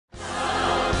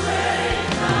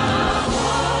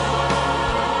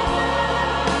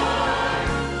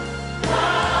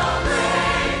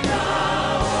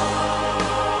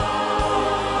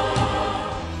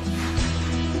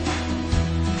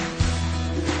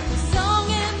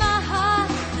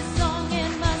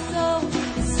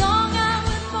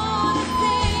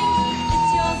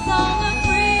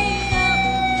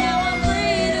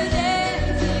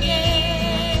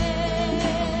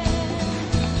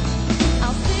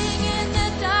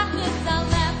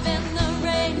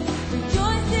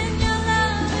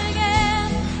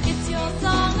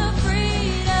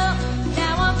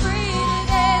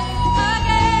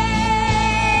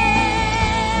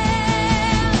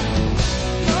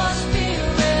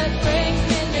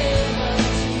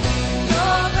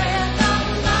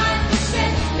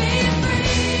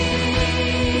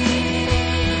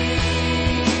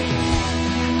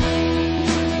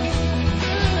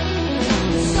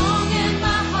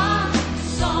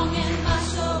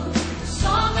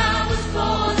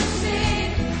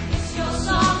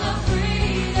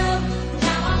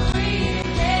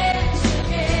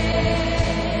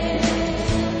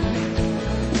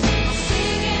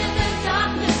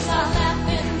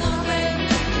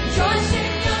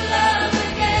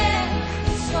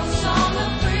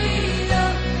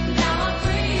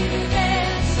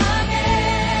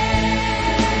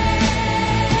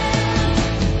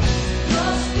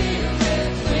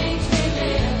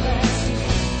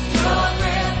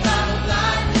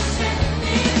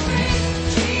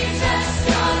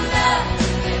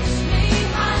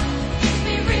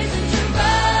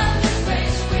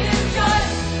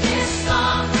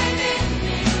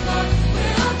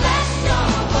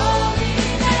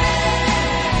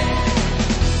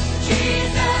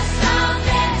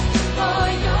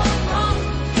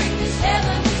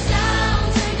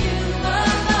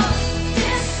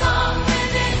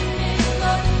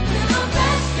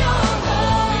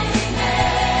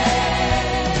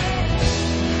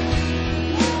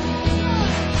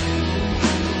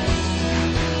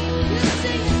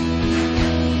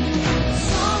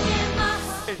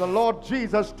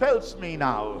Jesus tells me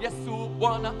now.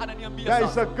 There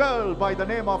is a girl by the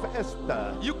name of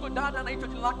Esther.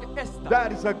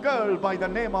 There is a girl by the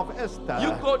name of Esther.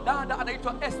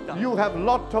 You have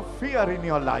lot of fear in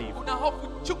your life.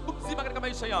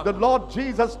 The Lord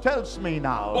Jesus tells me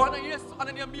now.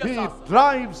 He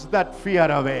drives that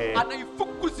fear away.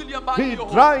 He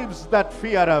drives that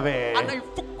fear away.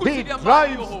 He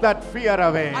drives that fear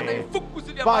away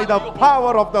by the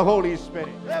power of the Holy Spirit.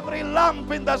 Every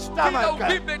lump in the stomach,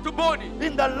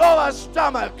 in the lower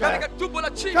stomach,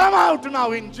 come out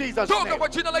now in Jesus' name.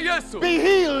 Be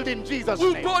healed in Jesus'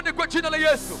 name.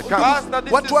 Pastor,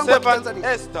 this is servant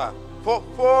Esther. For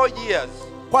 4 years,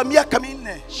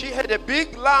 she had a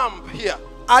big lump here.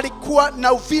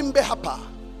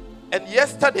 And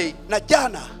yesterday,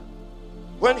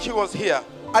 when she was here,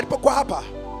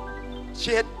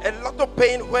 she had a lot of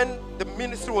pain when the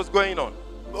ministry was going on.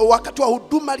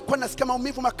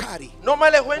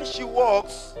 Normally when she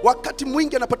walks,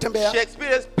 she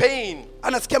experienced pain.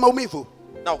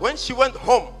 Now when she went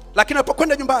home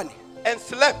and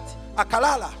slept,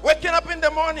 waking up in the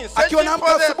morning, searching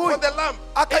for the lamp,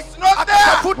 it's not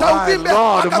there.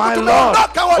 My Lord,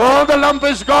 all the lump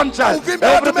is gone, child.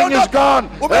 Everything is gone.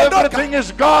 Everything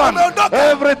is gone.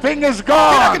 Everything is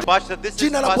gone. Pastor, this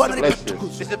is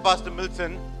Pastor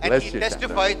Milton, and he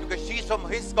testifies because she's from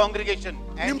his congregation,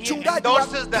 and he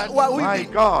endorses that My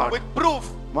God. with proof.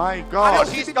 My God.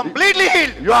 She's completely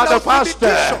healed. You are the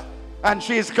pastor. And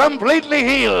she is completely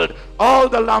healed. All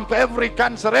the lump, every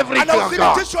cancer, everything is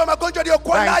gone.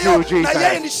 Thank you, Jesus.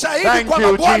 Thank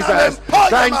you, Jesus.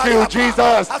 Thank you,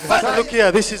 Jesus. Pastor, look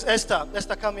here. This is Esther.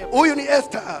 Esther, come here.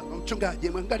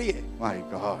 My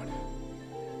God.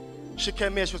 She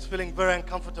came here. She was feeling very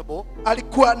uncomfortable. And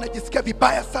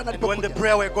when the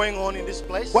prayer were going on in this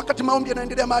place,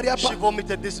 she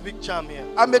vomited this big charm here.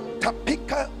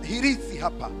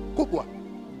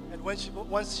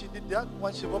 Once she did that,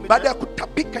 once she vomited, then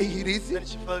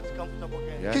she felt comfortable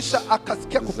again. Yes.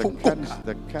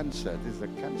 The cancer. This is a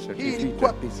cancer.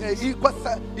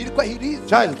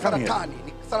 Child, come here.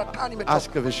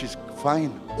 Ask her if she's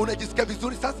fine.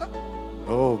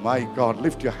 Oh my God,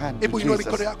 lift your hand to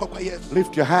Jesus.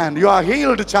 Lift your hand. You are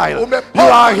healed, child. You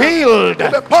are healed.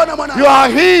 You are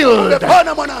healed.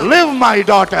 Live, my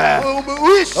daughter.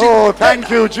 Oh, thank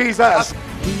you, Jesus.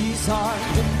 These are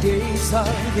the days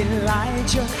of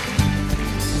Elijah,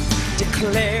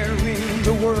 declaring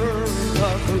the word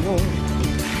of the Lord.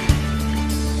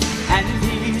 And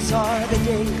these are the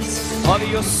days of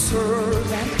your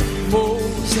servant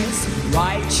Moses,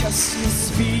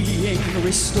 righteousness being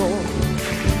restored.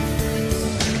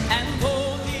 And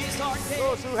though these are days,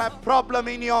 those who have problem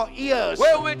in your ears,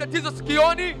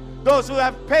 those who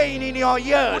have pain in your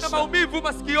ears,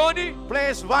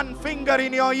 place one finger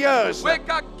in your ears.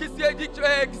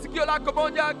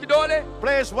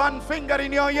 Place one finger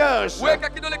in your ears.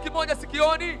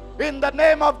 In the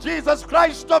name of Jesus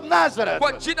Christ of Nazareth.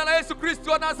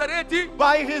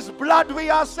 By his blood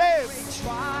we are saved.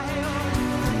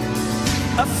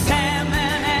 of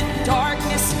famine and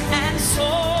darkness and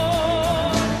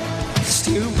sorrow,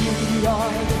 still we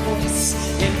are the voice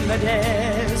in the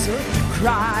desert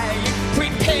crying,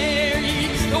 prepare ye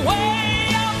the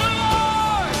way of the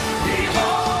Lord.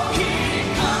 Behold, he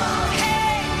comes,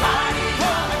 hey, riding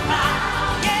on a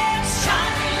cloud, yes,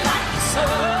 shining like the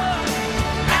sun,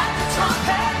 at the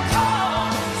trumpet call,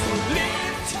 so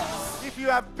lift up. If you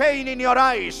have pain in your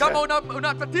eyes,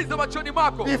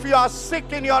 if you are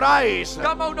sick in your eyes,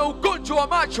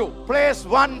 place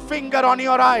one finger on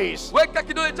your eyes. Place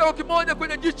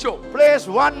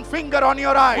one finger on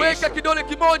your eyes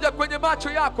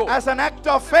as an act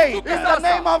of faith in the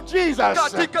name of Jesus.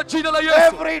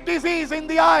 Every disease in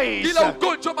the eyes,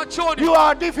 you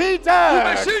are defeated.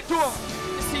 It's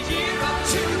the year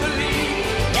of Jubilee,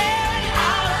 and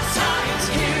out of Zion's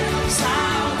hill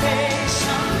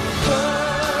salvation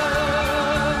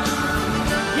comes.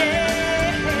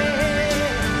 Yeah,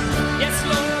 yes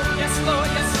Lord, yes Lord,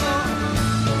 yes Lord.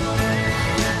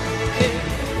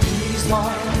 These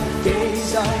are the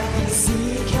days of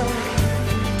Ezekiel,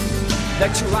 the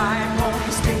dry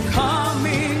bones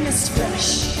becoming as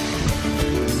fresh,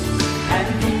 and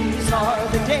these are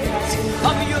the days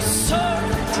of your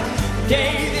servant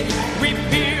David,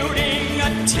 rebuilding a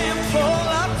temple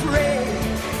of prayer.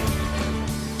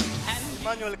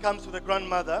 Emmanuel comes to the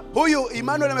grandmother. Huyu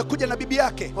Emmanuel amekuja na bibi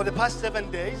yake. For the past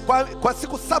 7 days, Kwa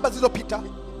siku 7 zilizopita,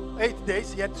 8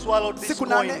 days, he had swallowed this Siku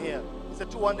coin nane. here. It's a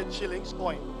 200 shillings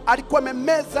coin. alikuwa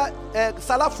amemeza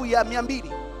sarafu ya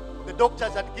 200. The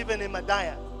doctors had given him a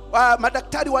diet.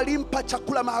 Madaktari walimpa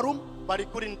chakula maalum. but he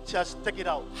couldn't just take it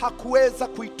out. Hakuweza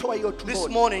kuitoa hiyo This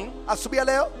tumboni. morning, Asubuhi ya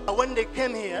leo, when they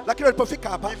came here, lakini walipofika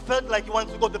hapa, he felt like he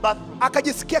wanted to go to the bathroom.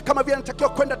 akajisikia kama vile anatakiwa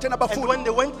kwenda tena And bafuni. when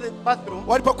they went to the bathroom,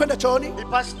 Walipokwenda chooni, he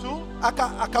passed through,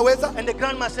 akaweza, and the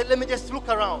grandma said, "Let me just look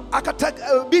around."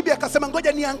 bibi akasema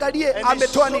ngoja niangalie And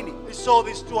ametoa nini. he saw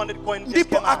this 200 coin just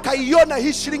Ndipo came out. akaiona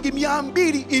hii shilingi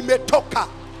 200 imetoka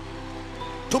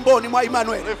tumboni mwa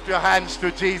Emmanuel. Lift your hands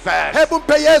to Jesus. Hebu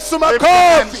mpe Yesu Lift your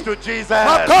hands makofi. to Jesus.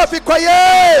 Makofi kwa Yesu.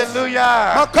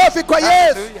 Hallelujah. Makofi kwa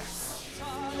Yesu.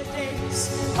 The days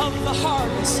of the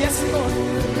harvest, yes, Lord.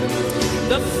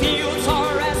 The fields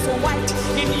are as white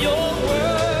in your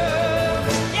word.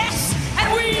 Yes,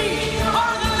 and we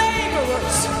are the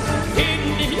laborers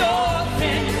in your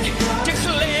vineyard,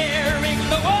 declaring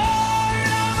the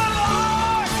word of the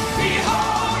Lord.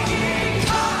 Behold, he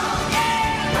comes.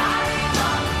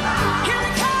 Yeah. Here he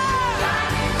comes.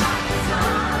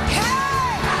 Hey,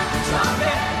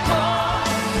 trumpet call.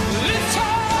 Lift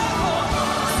your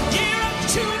voice, give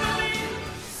to the lead.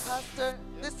 Pastor,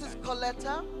 this is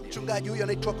Coletta. Mchungaji huyu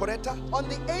anaitwa Koreta. On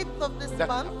the 8th of this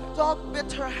month, dog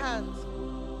bit her hand.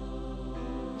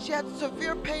 She had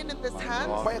severe pain in this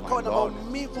hand Kwa hiyo akawa na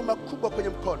maumivu makubwa kwenye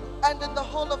mkono, and in the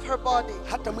whole of her body.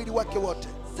 hata mwili wake wote.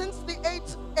 Since the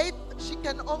 8th, she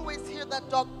can always hear that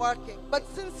dog barking. But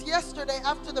since yesterday,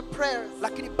 after the prayers,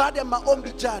 Lakini baada ya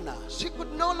maombi jana, she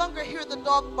could no longer hear the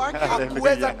dog barking.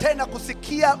 hakuweza tena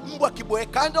kusikia mbwa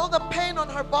akibweka, And all the pain on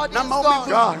her body na is maumivu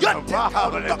gone. yote Hallelujah.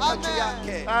 yakaondoka juu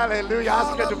yake. Hallelujah.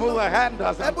 Ask her to move her hand or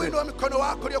Hebu something. inua mikono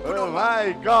wako Oh uliokunoma.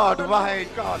 my God, my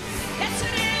God. Yes,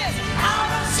 it is.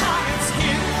 Out of Zion's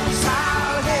hill,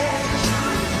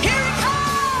 salvation. Here it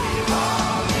comes.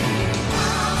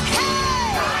 Hey.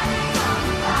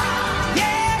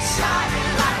 Yes,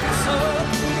 shining like the sun.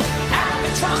 And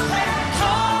the trumpet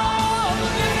call,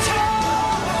 lift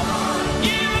up,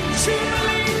 give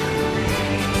jubilee.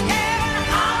 And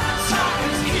out of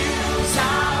Zion's hill,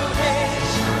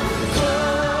 salvation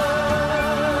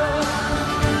come.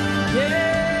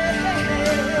 Yeah.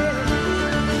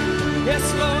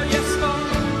 Yes, Lord, yes,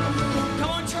 Lord. Come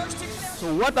on, church, declare.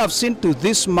 So what I've seen to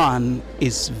this man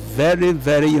is very,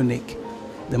 very unique.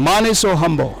 The man is so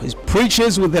humble. He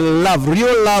preaches with the love,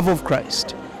 real love of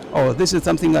Christ. Oh, this is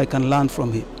something I can learn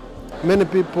from him. Many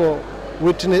people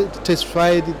witnessed,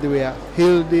 testified they were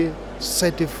healed,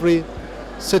 set free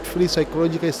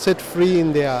psychologically, set free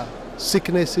in their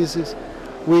sicknesses.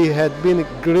 We had been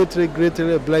greatly,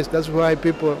 greatly blessed. That's why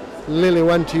people really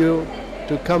want you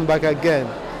to come back again,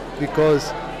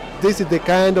 because this is the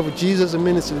kind of Jesus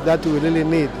ministry that we really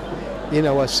need in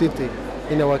our city,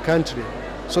 in our country,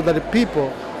 so that the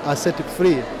people are set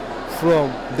free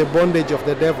from the bondage of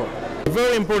the devil. A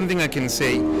very important thing I can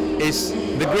say is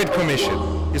the Great Commission.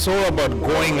 It's all about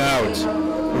going out,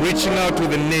 reaching out to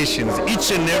the nations,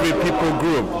 each and every people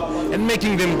group, and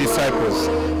making them disciples.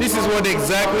 This is what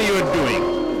exactly you're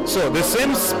doing. So the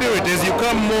same spirit, as you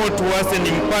come more to us and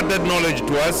impart that knowledge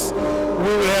to us, we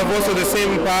will have also the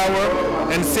same power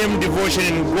and same devotion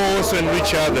and go also and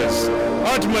reach others.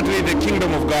 Ultimately, the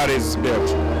kingdom of God is built.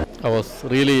 I was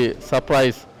really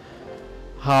surprised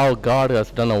how God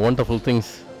has done wonderful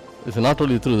things. It's not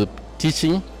only through the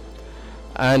teaching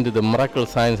and the miracle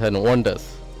signs and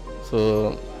wonders.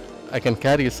 So I can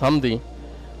carry something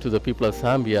to the people of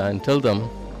Zambia and tell them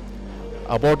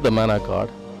about the man of God.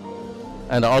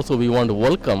 And also we want to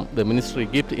welcome the ministry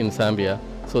gift in Zambia,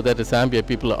 so that the Zambia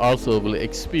people also will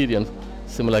experience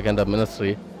similar kind of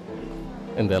ministry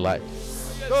in their life.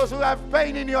 Those who have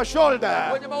pain in your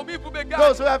shoulder.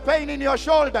 Those who have pain in your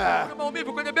shoulder.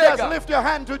 Just lift your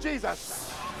hand to Jesus.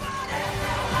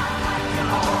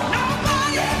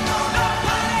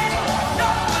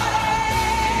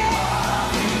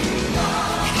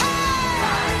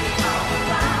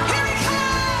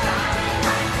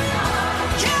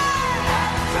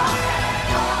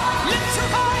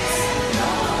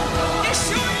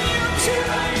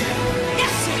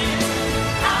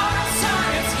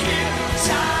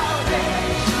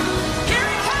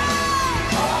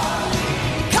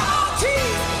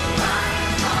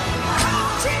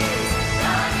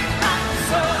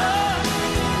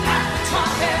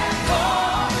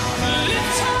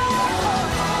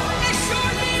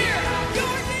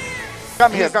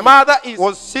 His mother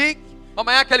was sick,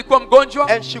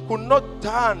 and she could not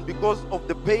turn because of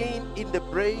the pain in the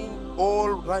brain, all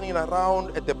running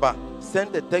around at the back.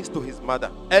 Sent a text to his mother,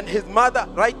 and his mother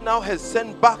right now has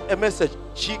sent back a message.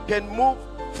 She can move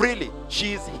freely.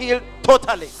 She is healed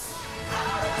totally.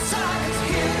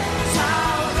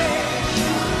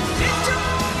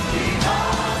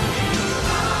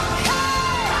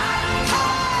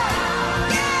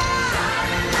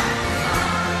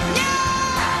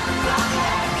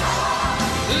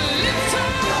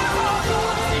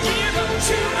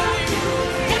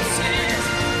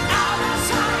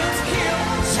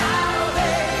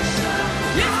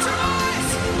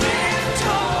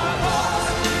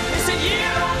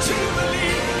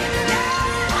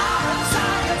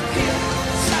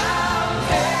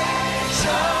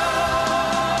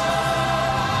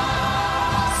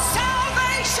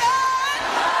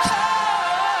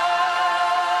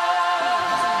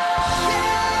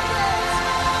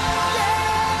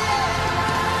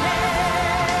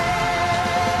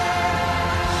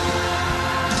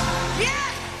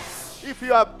 If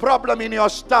you have problem in your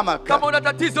stomach, kama una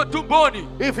tatizo tumboni,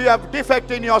 if you have defect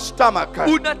in your stomach,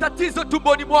 una tatizo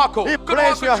tumboni mwako,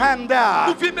 place your hand there.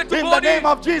 In the name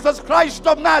of Jesus Christ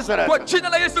of Nazareth, kwa jina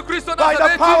la Yesu Kristo by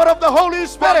the power of the Holy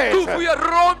Spirit, nguvu ya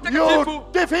Roho Mtakatifu, you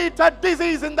defeat a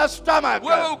disease in the stomach.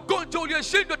 Wewe ugonjwa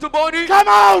ulioshindwa tumboni, come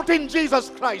out in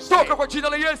Jesus Christ. Toka kwa jina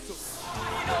la Yesu.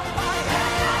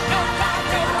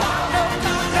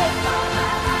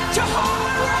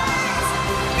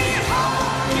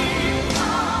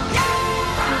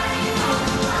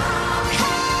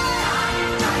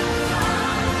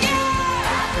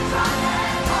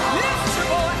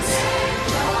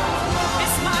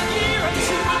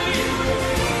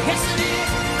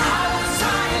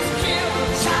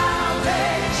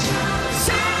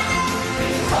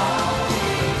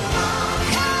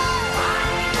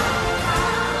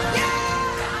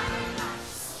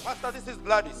 This is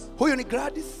Gladys. Huyu ni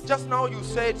Gladys. Just now you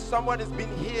said someone has been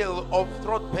healed of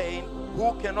throat pain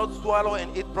who cannot swallow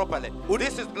and eat properly.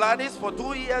 This is Gladys. For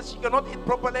 2 years she cannot eat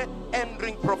properly and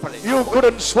drink properly. You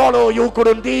couldn't swallow, you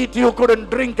couldn't eat, you couldn't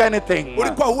drink anything.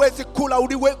 Ulikuwa huwezi kula,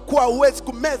 ulikuwa huwezi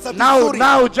kumeza vizuri.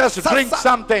 Now just drink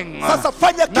something. Sasa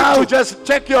fanya kitu. Now just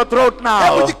check your throat now.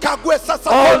 Hebu jikague sasa.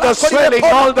 All the swelling,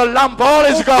 all the lump, all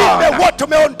is gone. Uvimbe wote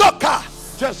umeondoka.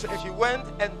 She went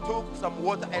and took some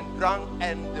water and drank,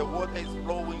 and the water is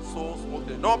flowing so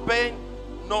smoothly. No pain,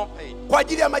 no pain. Kwa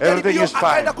ajili ya majaribio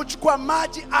akaenda kuchukua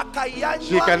maji akayanywa.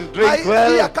 She can drink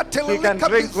well. She can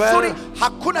drink well.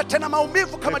 Hakuna tena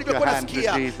maumivu kama nilivyokuwa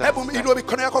nasikia. Hebu inua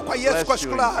mikono yako kwa Yesu kwa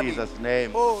shukrani. In Jesus name.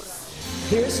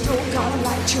 There's no God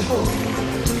like Jehovah.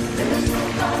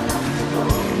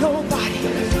 Nobody.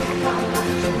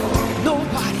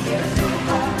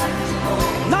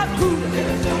 Not Buddha,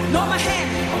 nor my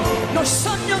hand, nor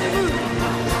Sun Young Moon.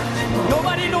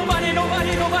 Nobody. There's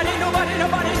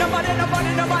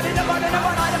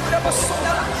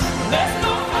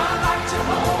no God like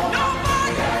Jehovah.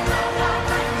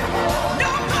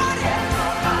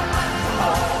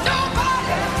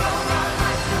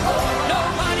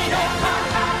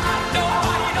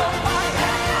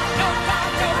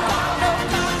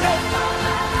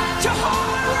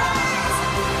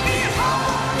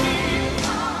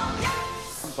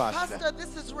 Pastor,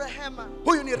 this is Rehema.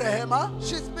 Huyu ni Rehema.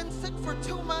 She's been sick for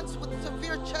 2 months with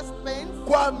severe chest pains.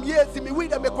 Kwa miezi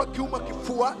miwili amekuwa kiuma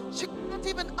kifua. She can't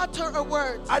even utter a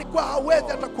word. Alikuwa hawezi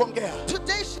hata kuongea.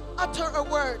 Today she uttered a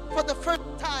word for the first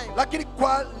time. Lakini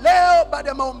kwa leo baada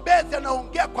ya maombezi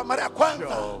anaongea kwa mara ya kwanza.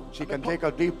 She can take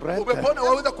a deep breath. Umepona,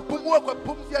 waweza kupumua kwa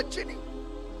pumzi ya chini.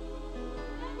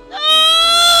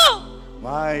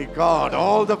 My God,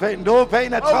 all the pain, no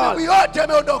pain at all.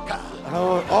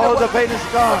 All the pain is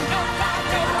gone.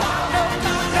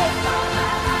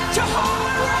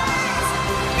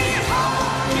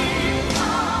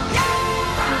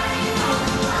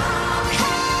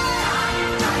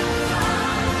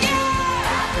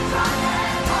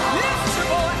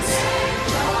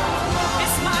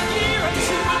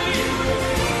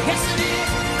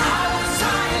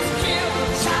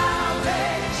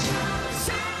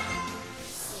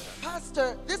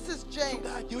 This is Jane.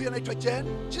 Jane.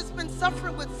 She's been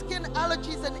suffering with skin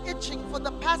allergies and itching for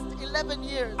the past 11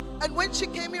 years. And when she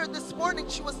came here this morning,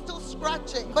 she was still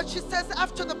scratching. But she says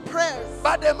after the prayers,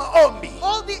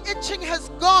 all the itching has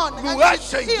gone. And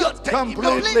she's healed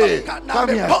completely. Come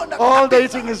here. All the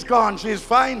itching is gone. She's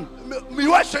fine.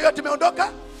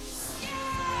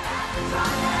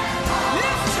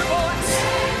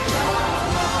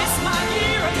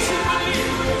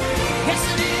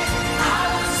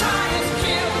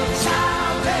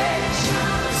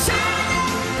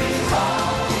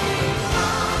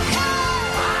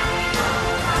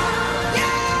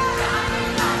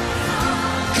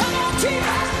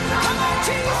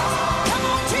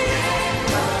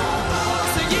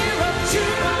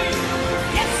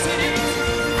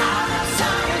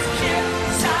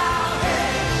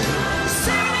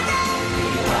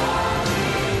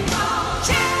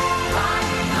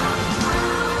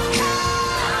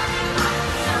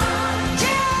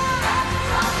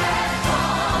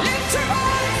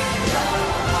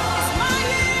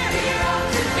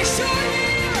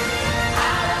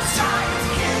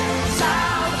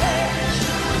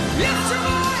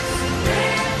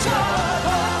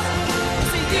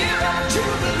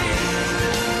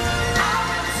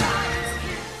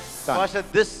 Pastor,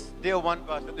 this dear one,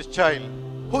 Pastor, this child,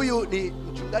 huyu ni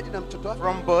mchungaji na mtoto wake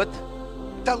from birth,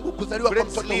 tangu kuzaliwa kwa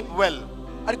mtoto sleep well,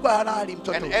 alikuwa halali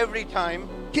mtoto, and every time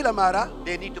kila mara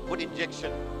they need to put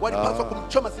injection. walipaswa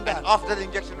kumchoma And sindano, after the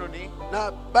injection only,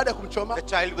 na baada ya kumchoma the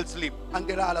child will sleep.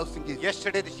 angelala usingizi.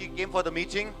 Yesterday she came for the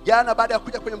meeting Jana baada ya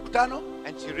kuja kwenye mkutano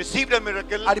and she received a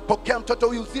miracle. alipokea mtoto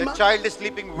huyu The uzima, child is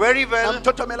sleeping very na well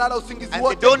mtoto amelala usingizi and they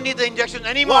wote, don't need the injection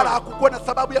anymore. wala hakukuwa na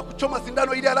sababu ya kuchoma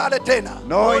sindano ili alale tena.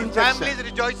 No Whole injection. family is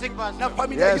rejoicing, Pastor. Na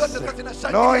familia Yes. yote sasa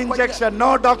inashangilia No kwa ajili ya- injection,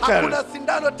 no doctor. Hakuna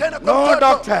sindano tena kwa No mtoto.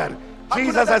 doctor. Hakuna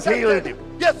Jesus has daktari healed tena. him.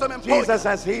 Yesu amemponya. Jesus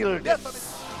has healed him. Yesu ame-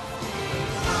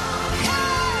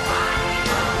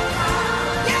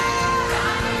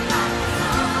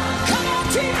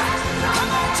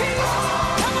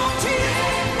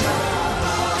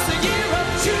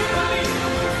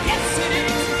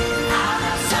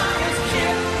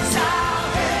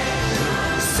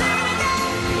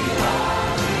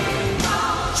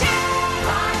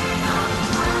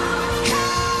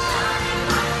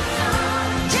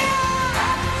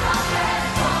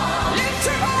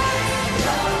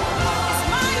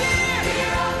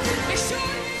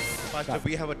 Pastor,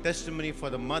 we have a testimony for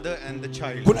the mother and the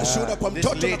child. Kuna shuhuda kwa This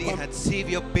mtoto na lady kwa had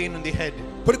severe pain on the head.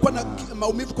 kulikuwa na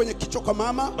maumivu kwenye kichwa kwa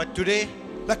mama, But today,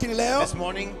 lakini leo this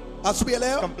morning, asubuhi ya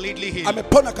leo completely healed.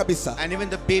 amepona kabisa. And even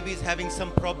the baby is having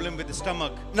some problem with the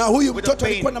stomach. Na huyu with the mtoto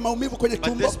pain. alikuwa na maumivu kwenye But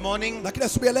tumbo, this morning, lakini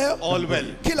asubuhi ya leo all well.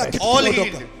 kila kitu All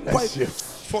kimeondoka. healed. Kwa-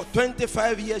 For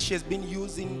 25 years she has been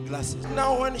using glasses.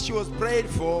 Now when she was prayed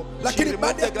for, she Lakini removed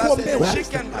baada the ya glasses. kuombewa She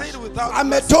can read without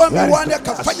ametoa glasses. miwani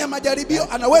akafanya majaribio,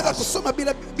 anaweza kusoma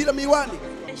bila miwani.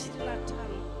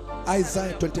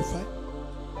 Isaiah 25.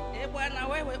 Bwana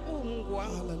wewe u Mungu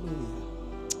wangu. Hallelujah.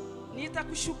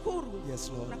 Nitakushukuru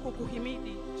Yes, Lord. na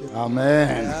kukuhimidi.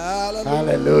 Amen. Hallelujah.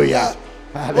 Hallelujah.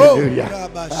 Oh, Hallelujah.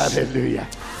 Rabash. Hallelujah.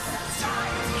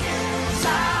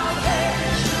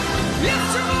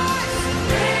 Lift your voice,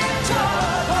 lift your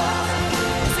voice.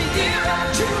 It's a year of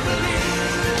jubilee.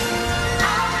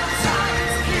 Our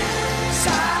Zion's King,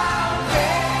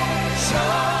 salvation.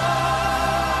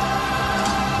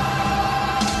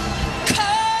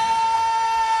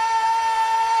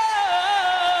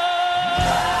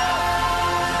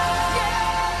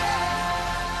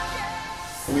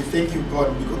 We thank you,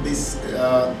 God, because this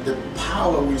the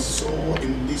power we saw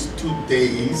in these 2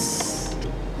 days.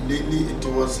 Lately, it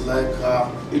was like a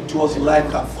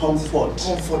comfort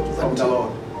from the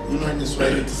Lord. You know, in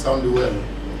Israel, it sounded well.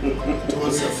 It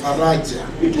was a faraja.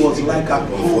 It was like a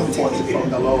comfort from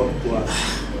the Lord.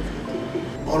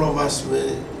 All of us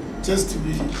were just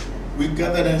we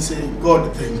gathered and said,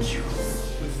 God, thank you.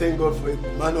 We thank God for a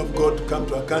man of God to come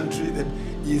to a country that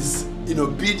is in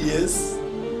obedience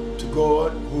to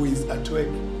God, who is at work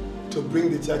to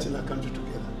bring the church and our country together.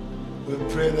 We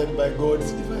pray that by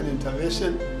God's divine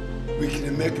intervention, we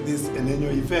can make this an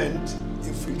annual event.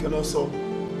 If we can also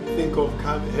think of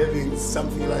having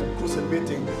something like crusade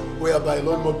meeting, whereby a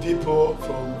lot more people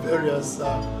from various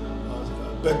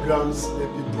backgrounds may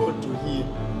be brought to hear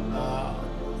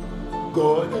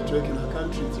God at work in our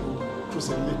country through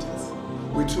crusade meetings.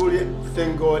 We truly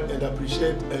thank God and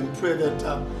appreciate and pray that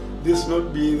this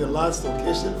not be the last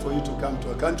occasion for you to come to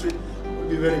our country. We'll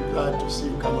be very glad to see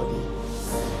you come again.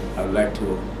 I would like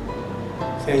to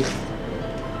thank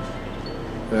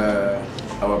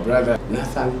our brother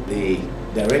Nathan, the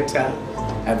director.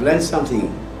 I've learned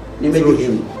something through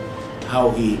him,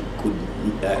 how he could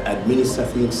administer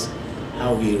things,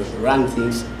 how he ran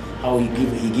things, how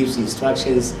he gives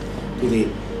instructions to the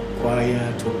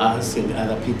choir, to us and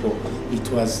other people. It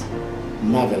was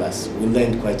marvelous. We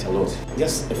learned quite a lot.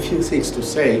 Just a few things to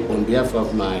say on behalf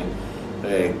of my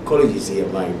colleagues here,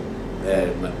 my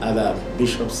other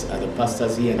bishops, other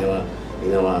pastors here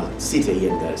in our city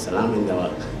here in Dar es Salaam,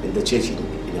 in the church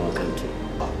in our country.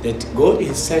 That God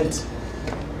has sent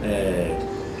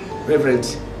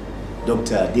Reverend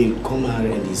Dr. Dale Komar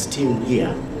and his team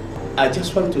here. I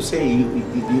just want to say,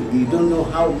 you don't know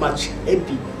how much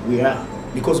happy we are,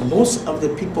 because most of the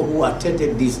people who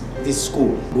attended this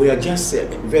school, we are just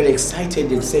very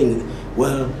excited and saying,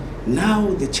 well, now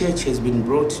the church has been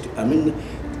brought to,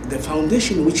 the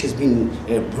foundation which has been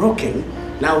broken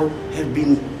now have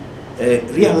been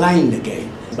realigned again.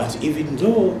 But even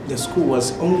though the school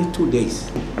was only 2 days,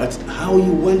 but how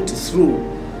you went through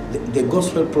the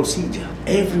gospel procedure,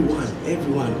 everyone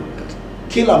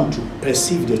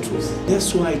perceived the truth.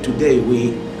 That's why today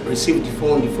we received the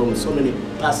phone from so many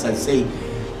pastors saying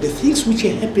the things which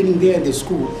are happening there in the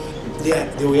school,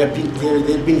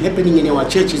 they've been happening in our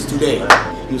churches today.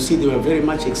 You see, they were very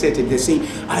much excited. They say,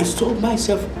 I saw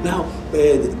myself now,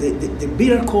 the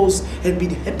miracles have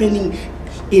been happening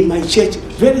in my church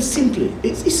very simply.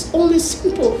 It's only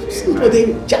simple.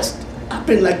 They just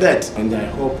happen like that. And I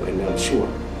hope and I'm sure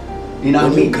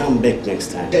When you come back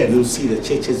next time, you'll see the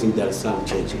churches in Dar es Salaam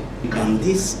changing. And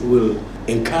this will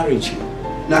encourage you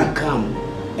to come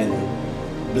and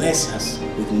bless us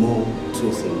with more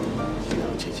truth in